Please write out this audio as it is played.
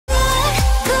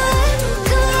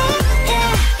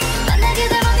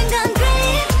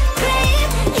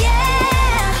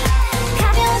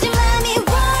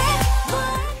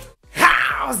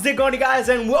it going, guys,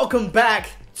 and welcome back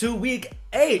to week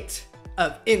 8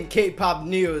 of In K-Pop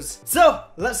News. So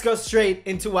let's go straight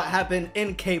into what happened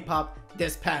in K-Pop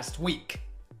this past week.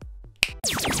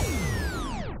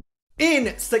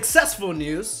 In successful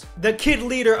news, the kid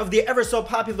leader of the ever so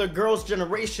popular girls'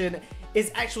 generation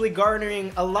is actually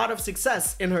garnering a lot of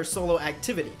success in her solo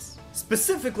activities.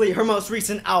 Specifically, her most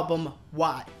recent album,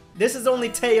 Why. This is only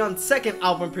Taeyeon's second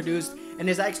album produced and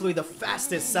is actually the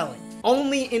fastest selling.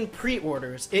 Only in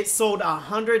pre-orders, it sold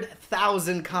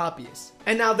 100,000 copies.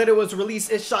 And now that it was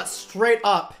released, it shot straight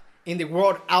up in the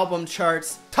world album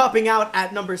charts, topping out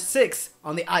at number 6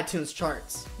 on the iTunes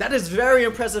charts. That is very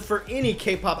impressive for any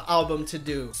K-pop album to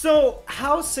do. So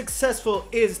how successful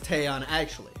is Taeyeon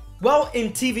actually? Well,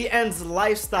 in TVN's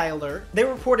Lifestyler, they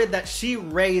reported that she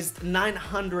raised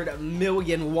 900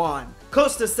 million won,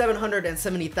 close to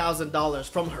 $770,000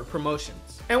 from her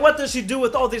promotions. And what does she do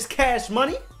with all this cash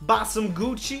money? Buy some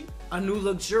Gucci, a new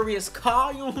luxurious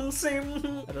car, you know what I'm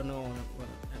saying? I don't know what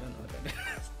that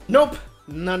is. Nope,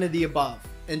 none of the above.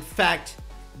 In fact,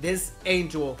 this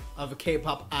angel of a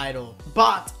K-pop idol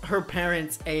bought her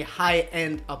parents a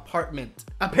high-end apartment,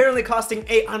 apparently costing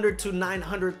 $800,000 to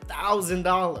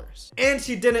 $900,000. And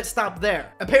she didn't stop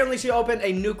there. Apparently she opened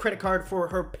a new credit card for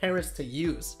her parents to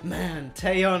use. Man,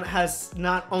 Taeyeon has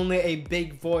not only a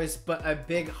big voice, but a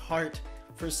big heart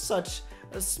for such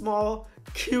a small,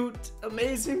 cute,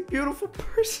 amazing, beautiful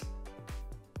person.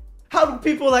 How do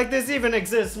people like this even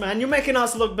exist, man? You're making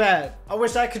us look bad. I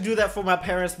wish I could do that for my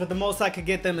parents, but the most I could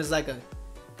get them is like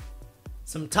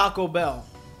some Taco Bell.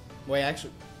 Wait,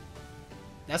 actually,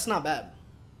 that's not bad.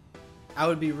 I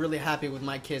would be really happy with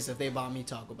my kids if they bought me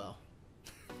Taco Bell.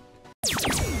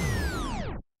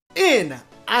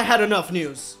 I had enough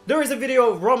news. There is a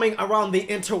video roaming around the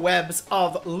interwebs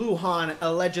of LuHan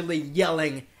allegedly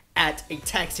yelling at a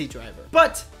taxi driver.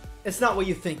 But it's not what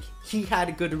you think. He had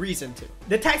a good reason to.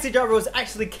 The taxi driver was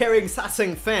actually carrying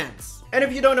sasaeng fans. And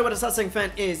if you don't know what a sasaeng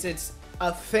fan is, it's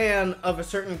a fan of a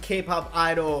certain K-pop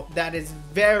idol that is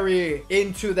very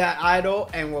into that idol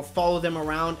and will follow them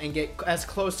around and get as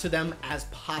close to them as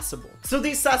possible. So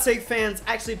these sasaeng fans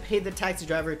actually paid the taxi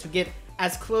driver to get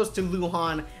as close to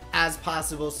LuHan as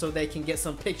possible so they can get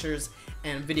some pictures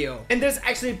and video. And this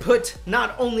actually put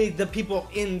not only the people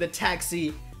in the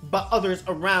taxi but others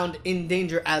around in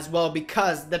danger as well,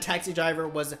 because the taxi driver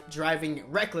was driving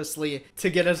recklessly to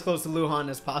get as close to LuHan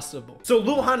as possible. So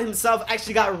LuHan himself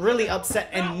actually got really upset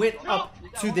and went up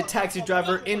to the taxi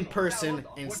driver in person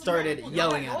and started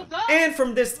yelling at him. And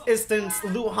from this instance,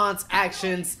 LuHan's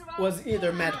actions was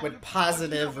either met with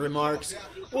positive remarks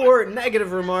or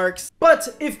negative remarks.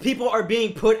 But if people are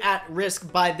being put at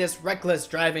risk by this reckless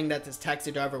driving that this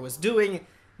taxi driver was doing,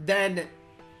 then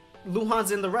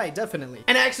LuHan's in the right, definitely.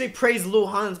 And I actually praise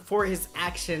LuHan for his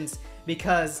actions,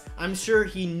 because I'm sure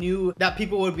he knew that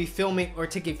people would be filming or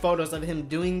taking photos of him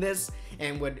doing this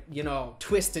and would, you know,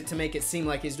 twist it to make it seem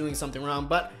like he's doing something wrong.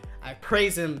 But I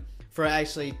praise him for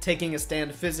actually taking a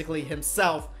stand physically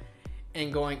himself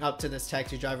and going up to this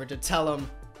taxi driver to tell him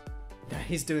that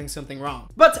he's doing something wrong.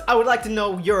 But I would like to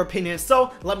know your opinion,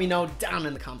 so let me know down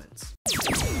in the comments.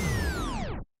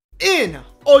 In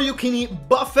all-you-can-eat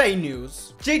buffet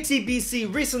news,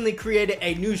 JTBC recently created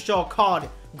a new show called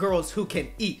Girls Who Can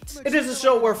Eat. It is a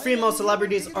show where female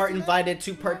celebrities are invited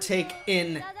to partake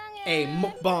in a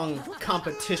mukbang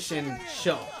competition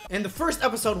show. And the first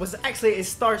episode was actually a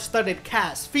star-studded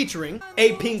cast featuring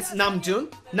A-Pink's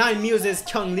Namjoon, Nine Muses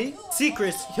Kyunglee,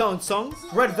 Secret's Hyunsung,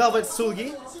 Red Velvet's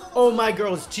Sulgi, Oh My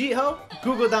Girl's Jiho,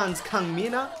 Gugudan's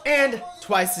Kangmina, and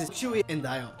Twice's Chui and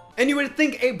Daeon. And you would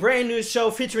think a brand new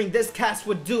show featuring this cast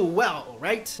would do well,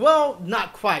 right? Well,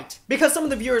 not quite. Because some of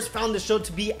the viewers found the show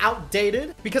to be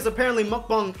outdated, because apparently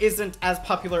mukbang isn't as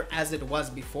popular as it was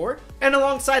before. And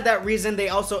alongside that reason, they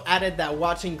also added that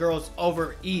watching girls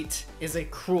overeat is a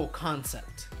cruel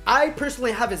concept. I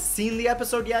personally haven't seen the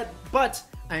episode yet, but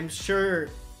I'm sure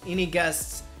any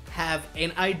guests have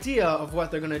an idea of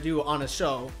what they're gonna do on a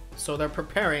show, so they're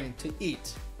preparing to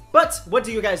eat. But what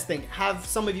do you guys think? Have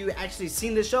some of you actually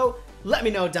seen the show? Let me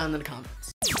know down in the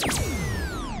comments.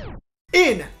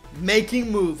 In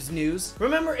Making Moves news,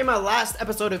 remember in my last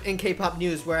episode of In K-Pop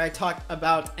News where I talked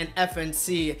about an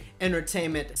FNC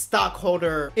Entertainment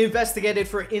stockholder investigated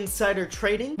for insider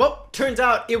trading? Well, turns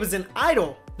out it was an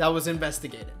idol that was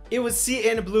investigated. It was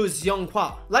CNBLUE's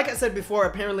Younghwa. Like I said before,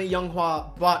 apparently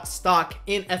Younghwa bought stock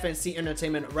in FNC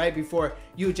Entertainment right before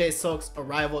Yoo Jae-suk's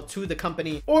arrival to the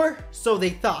company, or so they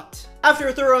thought. After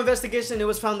a thorough investigation, it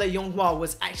was found that Younghwa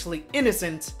was actually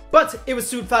innocent, but it was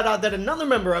soon found out that another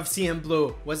member of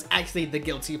CNBLUE was actually the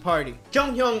guilty party.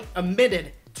 Jonghyun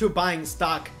admitted to buying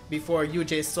stock before Yoo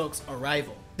Jae-suk's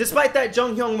arrival. Despite that,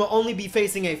 Jonghyun will only be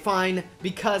facing a fine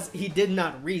because he did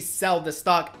not resell the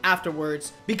stock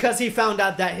afterwards because he found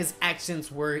out that his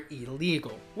actions were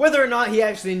illegal. Whether or not he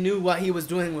actually knew what he was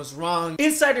doing was wrong,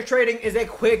 insider trading is a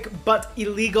quick but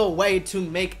illegal way to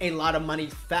make a lot of money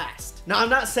fast. Now, I'm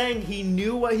not saying he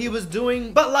knew what he was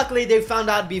doing, but luckily they found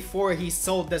out before he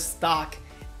sold the stock,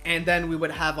 and then we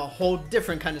would have a whole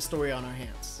different kind of story on our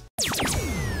hands.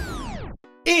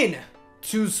 In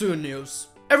too soon news,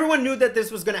 everyone knew that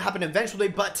this was going to happen eventually,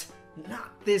 but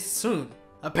not this soon.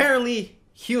 Apparently,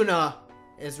 Hyuna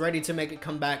is ready to make a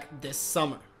comeback this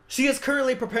summer. She is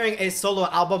currently preparing a solo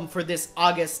album for this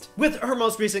August, with her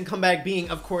most recent comeback being,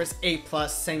 of course, A+,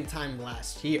 same time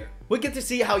last year. We get to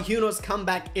see how Hyuna's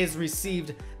comeback is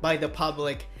received by the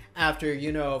public after,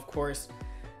 you know, of course,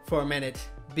 for a minute,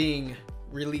 being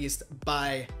released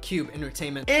by Cube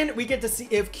Entertainment. And we get to see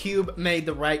if Cube made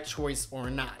the right choice or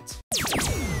not.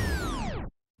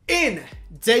 In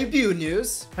debut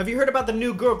news, have you heard about the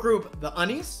new girl group, the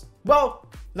UNNIES? Well,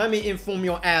 let me inform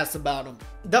your ass about them.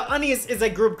 The UNNIES is a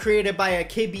group created by a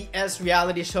KBS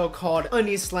reality show called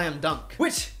UNNIES Slam Dunk,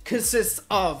 which consists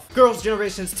of Girls'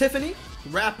 Generation's Tiffany,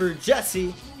 rapper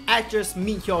Jessie, actress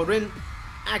Minho,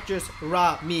 actress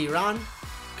Ra Mi-ran,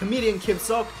 comedian Kim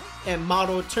Sok, and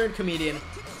model turned comedian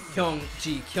Hyung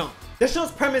Ji-kyung. The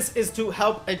show's premise is to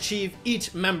help achieve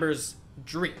each member's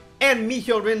dream. And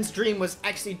Minho's dream was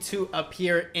actually to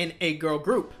appear in a girl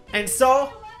group. And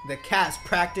so, the cast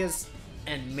practiced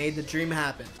and made the dream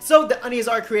happen. So the UNNIES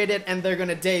are created and they're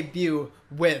gonna debut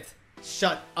with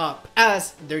Shut Up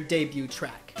as their debut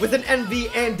track. With an MV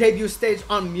and debut stage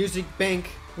on Music Bank,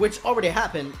 which already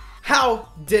happened, how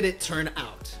did it turn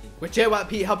out? With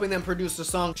JYP helping them produce the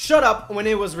song Shut Up when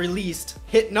it was released,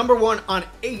 hit #1 on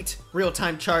 8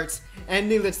 real-time charts, and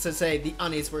needless to say, the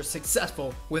UNNIES were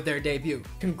successful with their debut.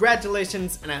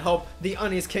 Congratulations, and I hope the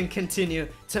UNNIES can continue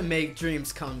to make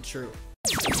dreams come true.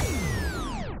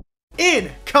 In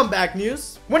comeback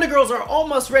news, Wonder Girls are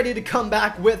almost ready to come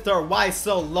back with their Why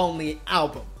So Lonely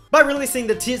album by releasing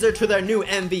the teaser to their new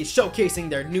MV showcasing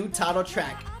their new title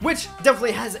track, which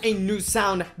definitely has a new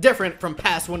sound different from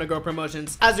past Wonder Girl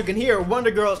promotions. As you can hear,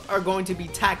 Wonder Girls are going to be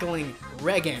tackling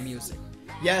reggae music.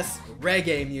 Yes,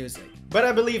 reggae music. But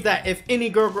I believe that if any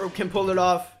girl group can pull it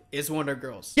off, it's Wonder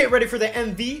Girls. Get ready for the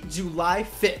MV July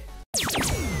 5th.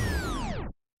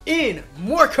 In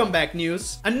more comeback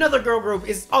news, another girl group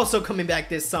is also coming back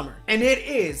this summer, and it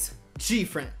is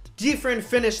G-Freind. G-Freind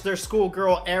finished their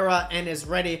schoolgirl era and is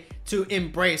ready to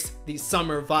embrace the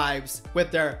summer vibes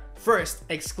with their first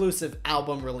exclusive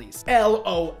album release,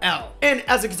 LOL. And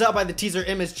as you can tell by the teaser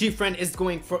image, G-Freind is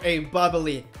going for a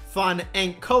bubbly, fun,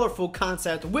 and colorful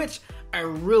concept, which I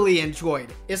really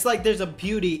enjoyed. It's like there's a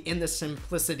beauty in the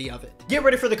simplicity of it. Get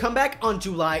ready for the comeback on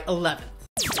July 11th.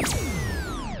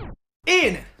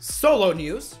 In solo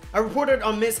news, I reported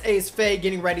on missA's Fei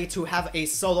getting ready to have a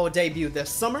solo debut this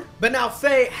summer, but now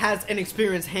Fei has an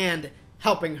experienced hand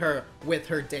helping her with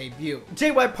her debut.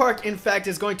 JY Park, in fact,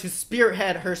 is going to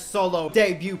spearhead her solo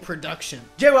debut production.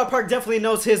 JY Park definitely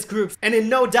knows his groups and in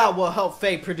no doubt will help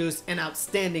Fei produce an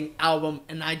outstanding album,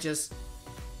 and I just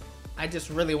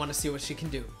really want to see what she can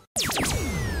do.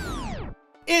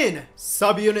 In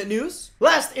subunit news,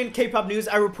 last in K-pop news,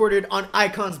 I reported on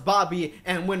iKON's Bobby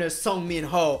and winner Song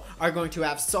Minho are going to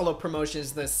have solo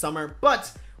promotions this summer,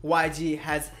 but YG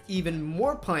has even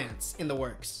more plans in the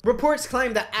works. Reports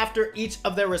claim that after each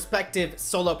of their respective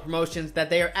solo promotions that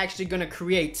they are actually going to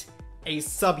create a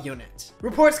subunit.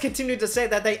 Reports continue to say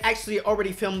that they actually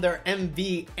already filmed their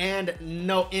MV and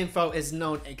no info is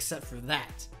known except for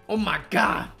that. Oh my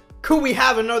god, could we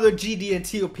have another GD and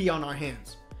TOP on our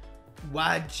hands?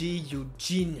 YG, you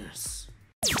genius.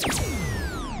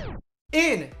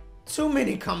 In too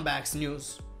many comebacks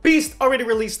news, B2ST already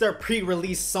released their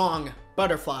pre-release song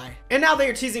Butterfly, and now they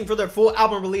are teasing for their full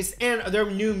album release and their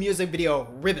new music video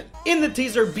Ribbon. In the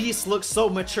teaser, B2ST looks so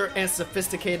mature and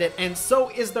sophisticated, and so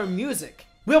is their music.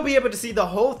 We'll be able to see the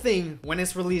whole thing when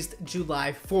it's released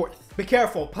July 4th. Be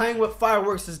careful, playing with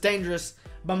fireworks is dangerous,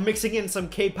 but mixing in some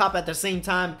K-pop at the same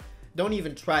time, don't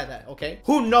even try that, okay?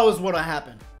 Who knows what'll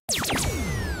happen?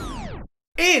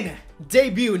 In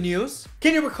debut news,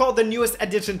 can you recall the newest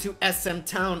addition to SM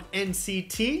Town,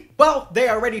 NCT? Well, they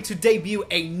are ready to debut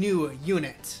a new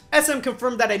unit. SM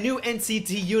confirmed that a new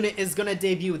NCT unit is gonna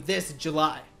debut this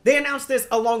July. They announced this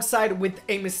alongside with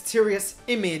a mysterious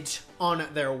image on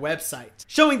their website,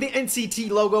 showing the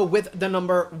NCT logo with the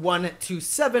number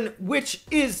 127, which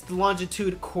is the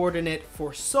longitude coordinate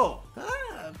for Seoul.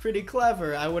 Pretty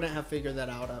clever. I wouldn't have figured that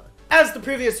out As the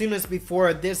previous units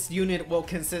before, this unit will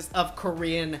consist of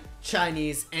Korean,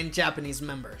 Chinese, and Japanese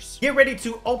members. Get ready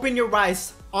to open your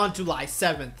eyes on July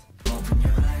 7th. Open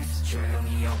your eyes,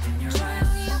 Jeremy, open your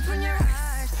eyes. Open your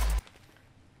eyes.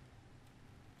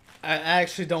 I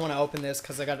actually don't want to open this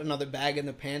because I got another bag in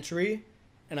the pantry,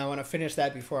 and I want to finish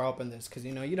that before I open this because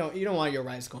you don't want your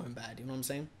rice going bad. You know what I'm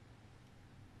saying?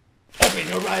 Open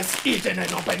your rice, eat it,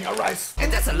 and open your rice.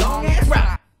 And that's a long ass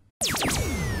rap.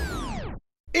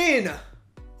 In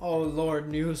oh lord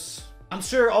news. I'm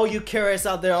sure all you curious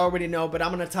out there already know, but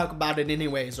I'm gonna talk about it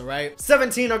anyways, alright?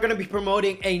 17 are gonna be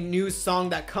promoting a new song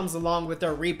that comes along with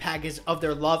their repackage of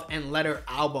their Love and Letter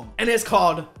album, and it's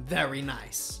called Very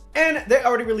Nice. And they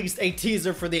already released a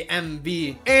teaser for the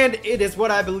MV, and it is what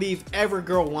I believe every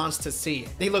girl wants to see.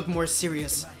 They look more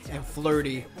serious and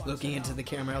flirty, looking into the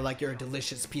camera like you're a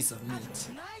delicious piece of meat.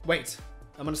 Wait,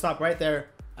 I'm gonna stop right there.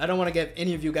 I don't want to give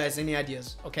any of you guys any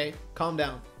ideas, okay? Calm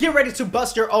down. Get ready to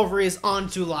bust your ovaries on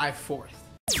July 4th.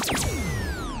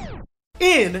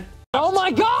 In... Oh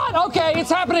my god! Okay, it's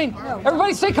happening!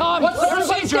 Everybody stay calm! What's the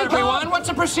procedure, everyone? What's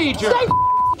the procedure? Stay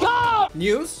calm!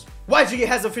 News? YG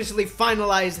has officially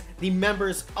finalized the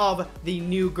members of the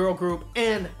new girl group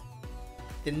and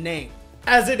the name.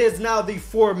 As it is now, the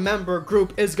 4-member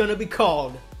group is gonna be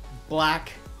called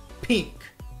Blackpink.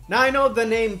 Now I know the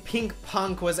name Pink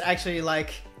Punk was actually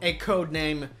like a code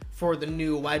name for the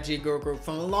new YG girl group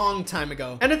from a long time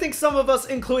ago. And I think some of us,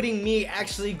 including me,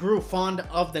 actually grew fond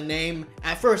of the name.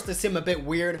 At first it seemed a bit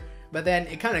weird, but then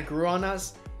it kind of grew on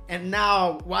us. And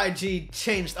now YG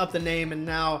changed up the name, and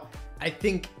now I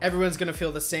think everyone's gonna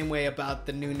feel the same way about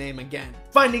the new name again.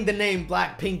 Finding the name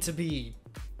Blackpink to be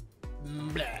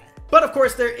bleh. But of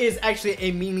course there is actually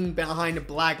a meaning behind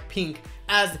Blackpink,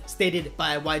 as stated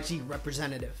by a YG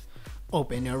representative.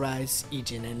 Open your eyes,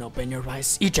 Ijin, and open your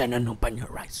eyes, Ijin, and open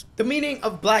your eyes. The meaning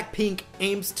of Blackpink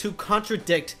aims to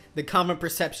contradict the common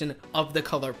perception of the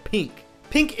color pink.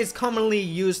 Pink is commonly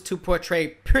used to portray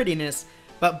prettiness,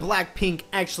 but Blackpink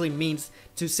actually means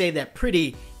to say that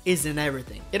pretty isn't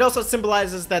everything. It also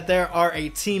symbolizes that there are a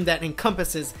team that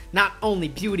encompasses not only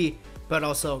beauty, but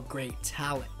also great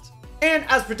talent. And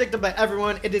as predicted by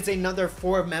everyone, it is another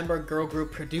 4-member girl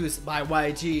group produced by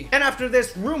YG. And after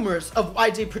this, rumors of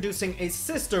YG producing a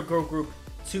sister girl group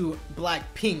to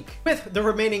Blackpink with the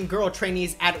remaining girl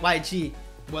trainees at YG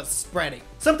was spreading.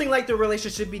 Something like the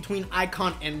relationship between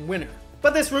iKON and Winner.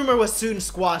 But this rumor was soon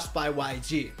squashed by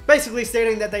YG, basically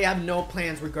stating that they have no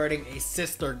plans regarding a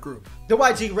sister group. The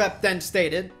YG rep then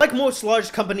stated, like most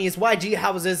large companies, YG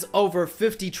houses over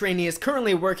 50 trainees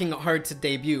currently working hard to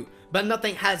debut, but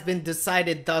nothing has been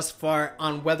decided thus far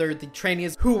on whether the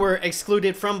trainees who were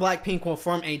excluded from Blackpink will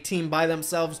form a team by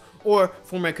themselves or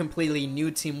form a completely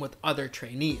new team with other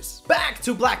trainees. Back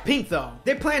to Blackpink though.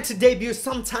 They plan to debut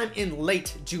sometime in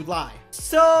late July.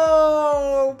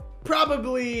 So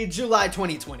probably July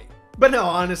 2020. But no,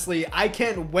 honestly, I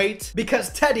can't wait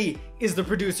because Teddy is the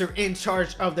producer in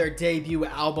charge of their debut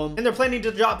album, and they're planning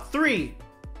to drop 3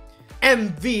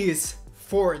 MVs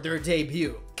for their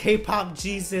debut. K-pop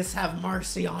Jesus have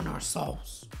mercy on our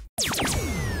souls.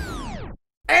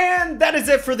 And that is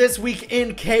it for this week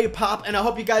in K-pop, and I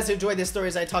hope you guys enjoyed the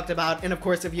stories I talked about. And of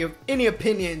course, if you have any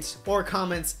opinions or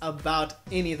comments about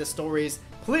any of the stories,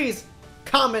 please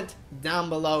comment down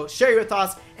below, share your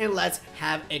thoughts, and let's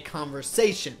have a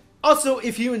conversation. Also,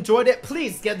 if you enjoyed it,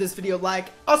 please give this video a like.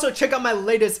 Also, check out my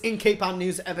latest in K-pop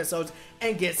news episodes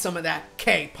and get some of that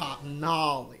K-pop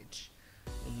knowledge.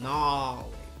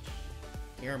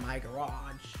 Here in my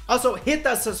garage. Also, hit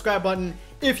that subscribe button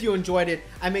if you enjoyed it.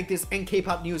 I make this in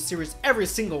K-pop news series every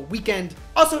single weekend.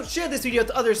 Also, share this video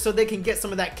with others so they can get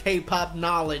some of that K-pop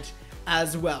knowledge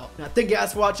as well. Now, thank you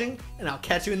guys for watching, and I'll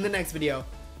catch you in the next video.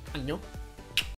 Annyeong.